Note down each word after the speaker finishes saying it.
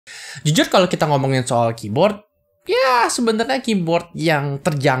Jujur kalau kita ngomongin soal keyboard, ya sebenarnya keyboard yang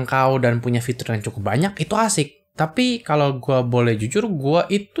terjangkau dan punya fitur yang cukup banyak itu asik. Tapi kalau gue boleh jujur, gue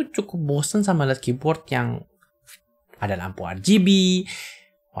itu cukup bosen sama lihat keyboard yang ada lampu RGB,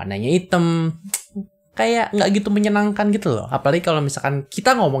 warnanya hitam, kayak nggak gitu menyenangkan gitu loh. Apalagi kalau misalkan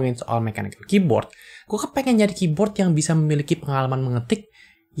kita ngomongin soal mechanical keyboard, gue kepengen nyari keyboard yang bisa memiliki pengalaman mengetik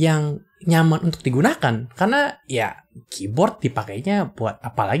yang nyaman untuk digunakan. Karena ya keyboard dipakainya buat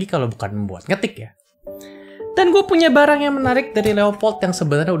apalagi kalau bukan membuat ngetik ya. Dan gue punya barang yang menarik dari Leopold yang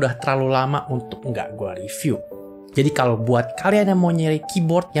sebenarnya udah terlalu lama untuk nggak gue review. Jadi kalau buat kalian yang mau nyari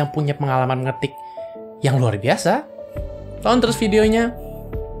keyboard yang punya pengalaman ngetik yang luar biasa, tonton terus videonya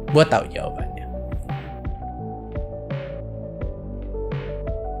buat tahu jawabannya.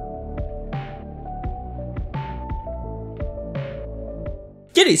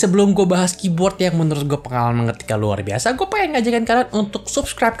 Jadi sebelum gue bahas keyboard yang menurut gue pengalaman ngetiknya luar biasa, gue pengen ngajakin kalian untuk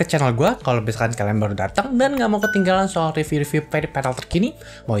subscribe ke channel gue kalau misalkan kalian baru datang dan nggak mau ketinggalan soal review-review pedal terkini,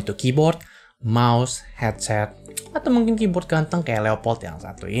 mau itu keyboard, mouse, headset, atau mungkin keyboard ganteng kayak Leopold yang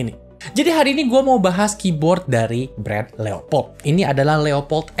satu ini. Jadi hari ini gue mau bahas keyboard dari brand Leopold. Ini adalah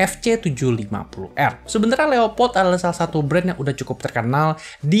Leopold FC750R. Sebenarnya Leopold adalah salah satu brand yang udah cukup terkenal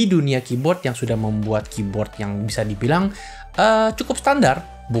di dunia keyboard yang sudah membuat keyboard yang bisa dibilang cukup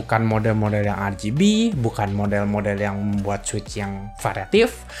standar. Bukan model-model yang RGB, bukan model-model yang membuat switch yang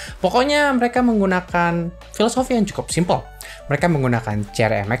variatif. Pokoknya mereka menggunakan filosofi yang cukup simple. Mereka menggunakan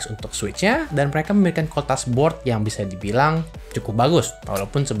CRMX untuk switchnya, dan mereka memiliki kualitas board yang bisa dibilang cukup bagus,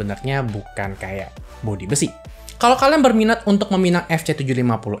 walaupun sebenarnya bukan kayak bodi besi. Kalau kalian berminat untuk meminang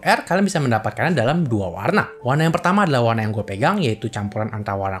FC750R, kalian bisa mendapatkannya dalam dua warna. Warna yang pertama adalah warna yang gue pegang, yaitu campuran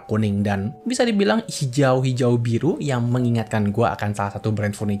antara warna kuning dan bisa dibilang hijau-hijau biru yang mengingatkan gue akan salah satu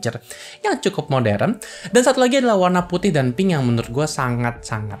brand furniture yang cukup modern. Dan satu lagi adalah warna putih dan pink yang menurut gue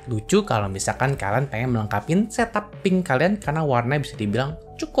sangat-sangat lucu kalau misalkan kalian pengen melengkapi setup pink kalian karena warnanya bisa dibilang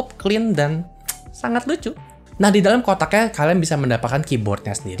cukup clean dan sangat lucu. Nah, di dalam kotaknya kalian bisa mendapatkan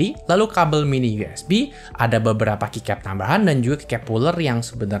keyboardnya sendiri, lalu kabel mini USB, ada beberapa keycap tambahan, dan juga keycap puller yang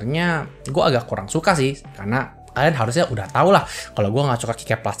sebenarnya gue agak kurang suka sih, karena kalian harusnya udah tau lah kalau gue nggak suka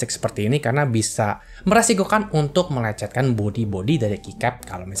keycap plastik seperti ini karena bisa meresikokan untuk melecetkan body dari keycap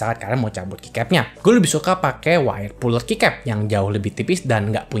kalau misalkan kalian mau cabut keycapnya. Gue lebih suka pakai wire puller keycap yang jauh lebih tipis dan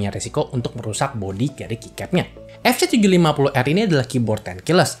nggak punya resiko untuk merusak body dari keycapnya. FC750R ini adalah keyboard 10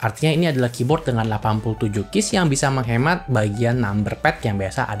 keyless, artinya ini adalah keyboard dengan 87 keys yang bisa menghemat bagian number pad yang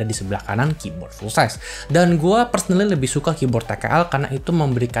biasa ada di sebelah kanan keyboard full size. Dan gue personally lebih suka keyboard TKL karena itu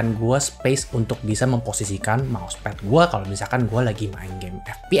memberikan gue space untuk bisa memposisikan mousepad gue kalau misalkan gue lagi main game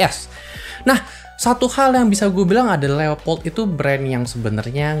FPS. Nah, satu hal yang bisa gue bilang adalah Leopold itu brand yang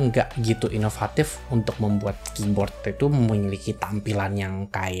sebenarnya nggak gitu inovatif untuk membuat keyboard itu memiliki tampilan yang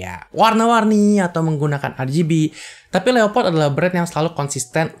kayak warna-warni atau menggunakan RGB. Tapi Leopold adalah brand yang selalu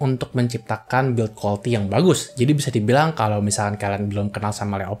konsisten untuk menciptakan build quality yang bagus. Jadi bisa dibilang kalau misalkan kalian belum kenal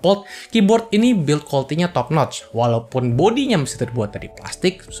sama Leopold, keyboard ini build quality-nya top notch. Walaupun bodinya masih terbuat dari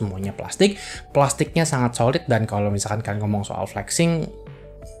plastik, semuanya plastik, plastiknya sangat solid, dan kalau misalkan kalian ngomong soal flexing,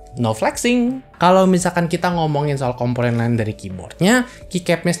 no flexing. Kalau misalkan kita ngomongin soal komponen lain dari keyboardnya,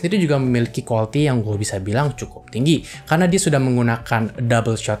 keycapnya sendiri juga memiliki quality yang gue bisa bilang cukup tinggi. Karena dia sudah menggunakan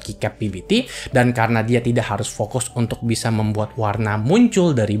double shot keycap PBT, dan karena dia tidak harus fokus untuk bisa membuat warna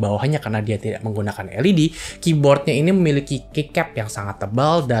muncul dari bawahnya karena dia tidak menggunakan LED, keyboardnya ini memiliki keycap yang sangat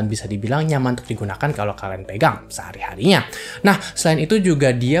tebal dan bisa dibilang nyaman untuk digunakan kalau kalian pegang sehari-harinya. Nah, selain itu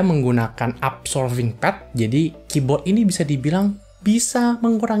juga dia menggunakan absorbing pad, jadi keyboard ini bisa dibilang bisa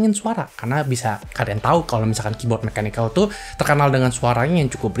mengurangi suara, karena bisa kalian tahu kalau misalkan keyboard mechanical tuh terkenal dengan suaranya yang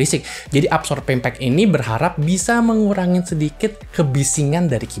cukup berisik. Jadi absorbing pad ini berharap bisa mengurangi sedikit kebisingan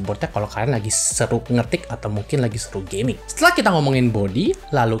dari keyboardnya kalau kalian lagi seru ngetik atau mungkin lagi seru gaming. Setelah kita ngomongin body,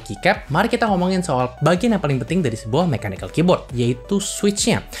 lalu keycap, mari kita ngomongin soal bagian yang paling penting dari sebuah mechanical keyboard, yaitu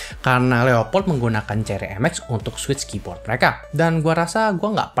switchnya. Karena Leopold menggunakan CRMX untuk switch keyboard mereka, dan gua rasa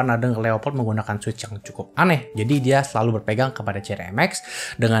gua nggak pernah dengar Leopold menggunakan switch yang cukup aneh. Jadi dia selalu berpegang kepada CRMX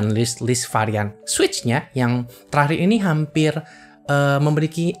dengan list varian switchnya yang terakhir ini hampir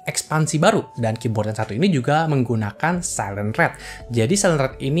memiliki ekspansi baru, dan keyboard yang satu ini juga menggunakan silent red. Jadi silent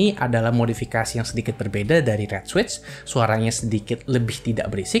red ini adalah modifikasi yang sedikit berbeda dari red switch, suaranya sedikit lebih tidak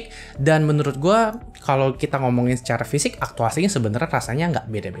berisik, dan menurut gue kalau kita ngomongin secara fisik, aktuasinya sebenarnya rasanya nggak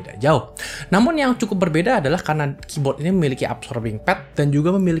beda-beda jauh. Namun yang cukup berbeda adalah karena keyboard ini memiliki absorbing pad dan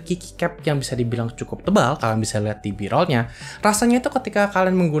juga memiliki keycap yang bisa dibilang cukup tebal. Kalian bisa lihat di B-rollnya, rasanya itu ketika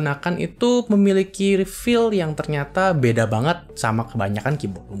kalian menggunakan itu memiliki feel yang ternyata beda banget sama sama kebanyakan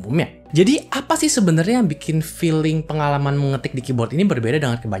keyboard umumnya. Jadi apa sih sebenarnya yang bikin feeling pengalaman mengetik di keyboard ini berbeda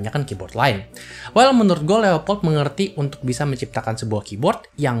dengan kebanyakan keyboard lain? Well, menurut gue Leopold mengerti untuk bisa menciptakan sebuah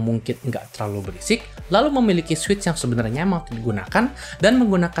keyboard yang mungkin nggak terlalu berisik, lalu memiliki switch yang sebenarnya nyaman digunakan, dan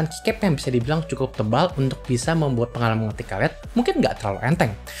menggunakan keycap yang bisa dibilang cukup tebal untuk bisa membuat pengalaman mengetik kalian mungkin nggak terlalu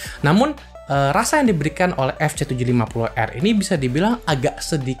enteng. Namun, rasa yang diberikan oleh FC750R ini bisa dibilang agak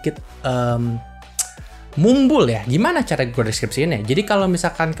sedikit mumbul ya. Gimana cara gue deskripsiinnya? Jadi kalau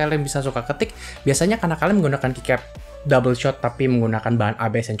misalkan kalian bisa suka ketik, biasanya karena kalian menggunakan keycap double shot tapi menggunakan bahan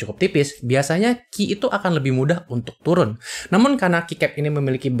ABS yang cukup tipis, biasanya key itu akan lebih mudah untuk turun. Namun karena keycap ini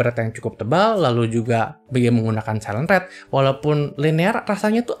memiliki berat yang cukup tebal, lalu juga menggunakan silent red, walaupun linear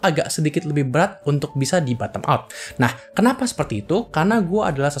rasanya tuh agak sedikit lebih berat untuk bisa di bottom out. Nah, kenapa seperti itu? Karena gue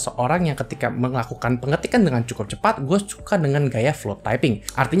adalah seseorang yang ketika melakukan pengetikan dengan cukup cepat, gue suka dengan gaya float typing.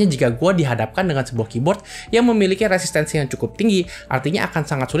 Artinya jika gue dihadapkan dengan sebuah keyboard yang memiliki resistensi yang cukup tinggi, artinya akan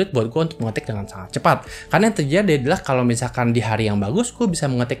sangat sulit buat gue untuk mengetik dengan sangat cepat. Karena yang terjadi adalah kalau misalkan di hari yang bagus, gue bisa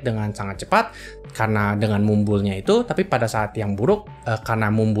mengetik dengan sangat cepat karena dengan mumbulnya itu, tapi pada saat yang buruk, karena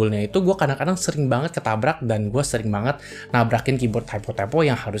mumbulnya itu, gue kadang-kadang sering banget ketabrak dan gue sering banget nabrakin keyboard typo-typo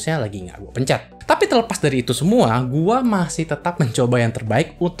yang harusnya lagi nggak gue pencet. Tapi terlepas dari itu semua, gue masih tetap mencoba yang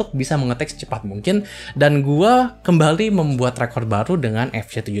terbaik untuk bisa mengetik secepat mungkin, dan gue kembali membuat rekor baru dengan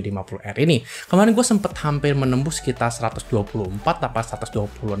FC750R ini. Kemarin gue sempat hampir menembus sekitar 124 atau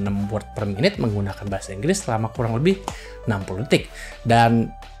 126 word per menit menggunakan bahasa Inggris selama kurang lebih 60 detik.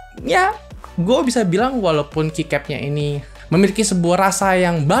 Dan ya, gue bisa bilang walaupun keycapnya ini memiliki sebuah rasa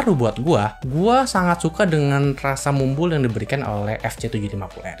yang baru buat gue sangat suka dengan rasa mumbul yang diberikan oleh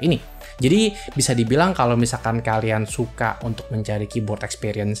FC750R ini. Jadi bisa dibilang kalau misalkan kalian suka untuk mencari keyboard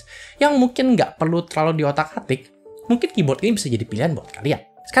experience yang mungkin nggak perlu terlalu diotak-atik, mungkin keyboard ini bisa jadi pilihan buat kalian.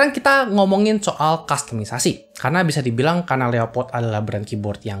 Sekarang kita ngomongin soal customisasi. Karena bisa dibilang karena Leopold adalah brand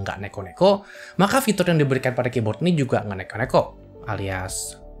keyboard yang nggak neko-neko, maka fitur yang diberikan pada keyboard ini juga nggak neko-neko,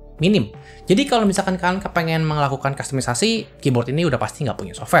 alias minim. Jadi kalau misalkan kalian kepengen melakukan customisasi, keyboard ini udah pasti nggak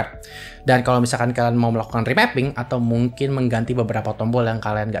punya software. Dan kalau misalkan kalian mau melakukan remapping atau mungkin mengganti beberapa tombol yang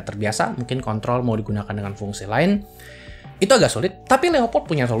kalian nggak terbiasa, mungkin kontrol mau digunakan dengan fungsi lain, itu agak sulit, tapi Leopold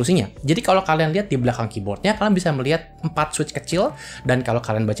punya solusinya. Jadi kalau kalian lihat di belakang keyboardnya, kalian bisa melihat 4 switch kecil, dan kalau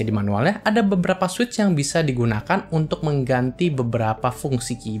kalian baca di manualnya, ada beberapa switch yang bisa digunakan untuk mengganti beberapa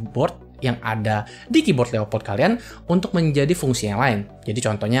fungsi keyboard yang ada di keyboard Leopold kalian untuk menjadi fungsi yang lain. Jadi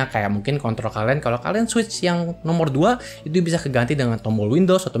contohnya kayak mungkin kontrol kalian, kalau kalian switch yang nomor 2, itu bisa keganti dengan tombol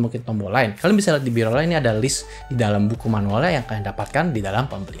Windows atau mungkin tombol lain. Kalian bisa lihat di biro lain, ini ada list di dalam buku manualnya yang kalian dapatkan di dalam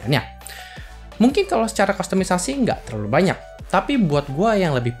pembeliannya. Mungkin kalau secara customisasi nggak terlalu banyak, tapi buat gue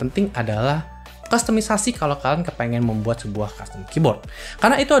yang lebih penting adalah customisasi kalau kalian kepengen membuat sebuah custom keyboard.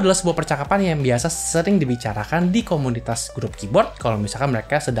 Karena itu adalah sebuah percakapan yang biasa sering dibicarakan di komunitas grup keyboard kalau misalkan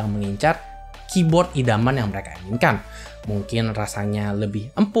mereka sedang mengincar keyboard idaman yang mereka inginkan. Mungkin rasanya lebih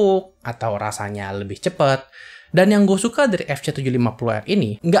empuk atau rasanya lebih cepat. Dan yang gue suka dari FC750R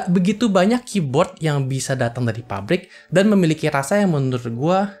ini, nggak begitu banyak keyboard yang bisa datang dari pabrik dan memiliki rasa yang menurut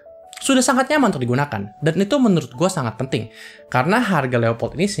gue sudah sangat nyaman untuk digunakan. Dan itu menurut gue sangat penting. Karena harga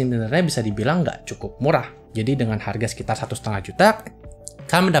Leopold ini sebenarnya bisa dibilang nggak cukup murah. Jadi dengan harga sekitar 1,5 juta,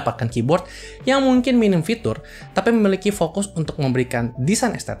 kalian mendapatkan keyboard yang mungkin minim fitur, tapi memiliki fokus untuk memberikan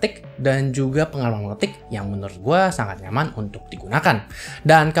desain estetik dan juga pengalaman mengetik yang menurut gue sangat nyaman untuk digunakan.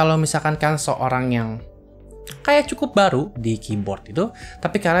 Dan kalau misalkan kalian seorang yang kayak cukup baru di keyboard itu,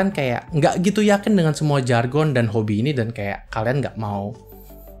 tapi kalian kayak nggak gitu yakin dengan semua jargon dan hobi ini, dan kayak kalian nggak mau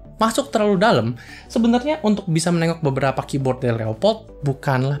masuk terlalu dalam, sebenarnya untuk bisa menengok beberapa keyboard dari Leopold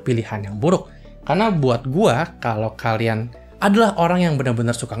bukanlah pilihan yang buruk. Karena buat gua, kalau kalian adalah orang yang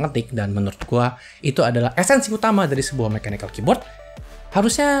benar-benar suka ngetik, dan menurut gua itu adalah esensi utama dari sebuah mechanical keyboard,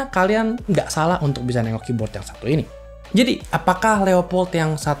 harusnya kalian nggak salah untuk bisa nengok keyboard yang satu ini. Jadi, apakah Leopold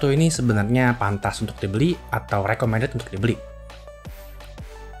yang satu ini sebenarnya pantas untuk dibeli atau recommended untuk dibeli?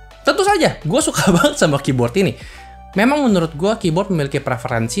 Tentu saja, gue suka banget sama keyboard ini. Memang menurut gue keyboard memiliki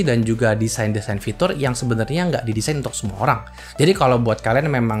preferensi dan juga desain-desain fitur yang sebenarnya nggak didesain untuk semua orang. Jadi kalau buat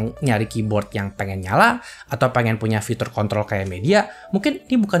kalian memang nyari keyboard yang pengen nyala atau pengen punya fitur kontrol kayak media, mungkin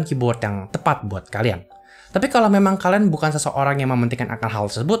ini bukan keyboard yang tepat buat kalian. Tapi kalau memang kalian bukan seseorang yang mementingkan akan hal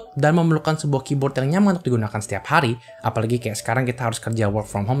tersebut dan memerlukan sebuah keyboard yang nyaman untuk digunakan setiap hari, apalagi kayak sekarang kita harus kerja work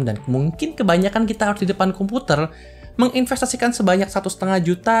from home dan mungkin kebanyakan kita harus di depan komputer, menginvestasikan sebanyak 1,5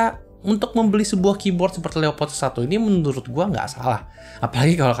 juta untuk membeli sebuah keyboard seperti Leopold satu ini menurut gua nggak salah.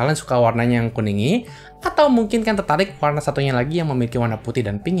 Apalagi kalau kalian suka warnanya yang kuningi, atau mungkin kan tertarik warna satunya lagi yang memiliki warna putih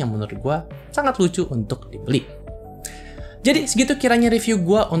dan pink yang menurut gua sangat lucu untuk dibeli. Jadi segitu kiranya review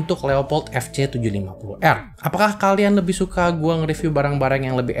gue untuk Leopold FC750R. Apakah kalian lebih suka gue nge-review barang-barang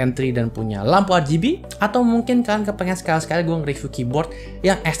yang lebih entry dan punya lampu RGB? Atau mungkin kalian kepengen sekali-sekali gue nge-review keyboard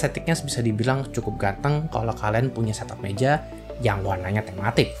yang estetiknya bisa dibilang cukup ganteng kalau kalian punya setup meja yang warnanya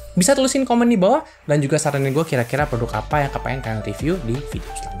tematik? Bisa tulisin komen di bawah dan juga saranin gue kira-kira produk apa yang kepengen kalian review di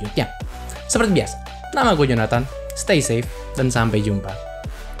video selanjutnya. Seperti biasa, nama gue Jonathan, stay safe, dan sampai jumpa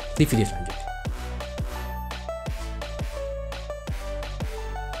di video selanjutnya.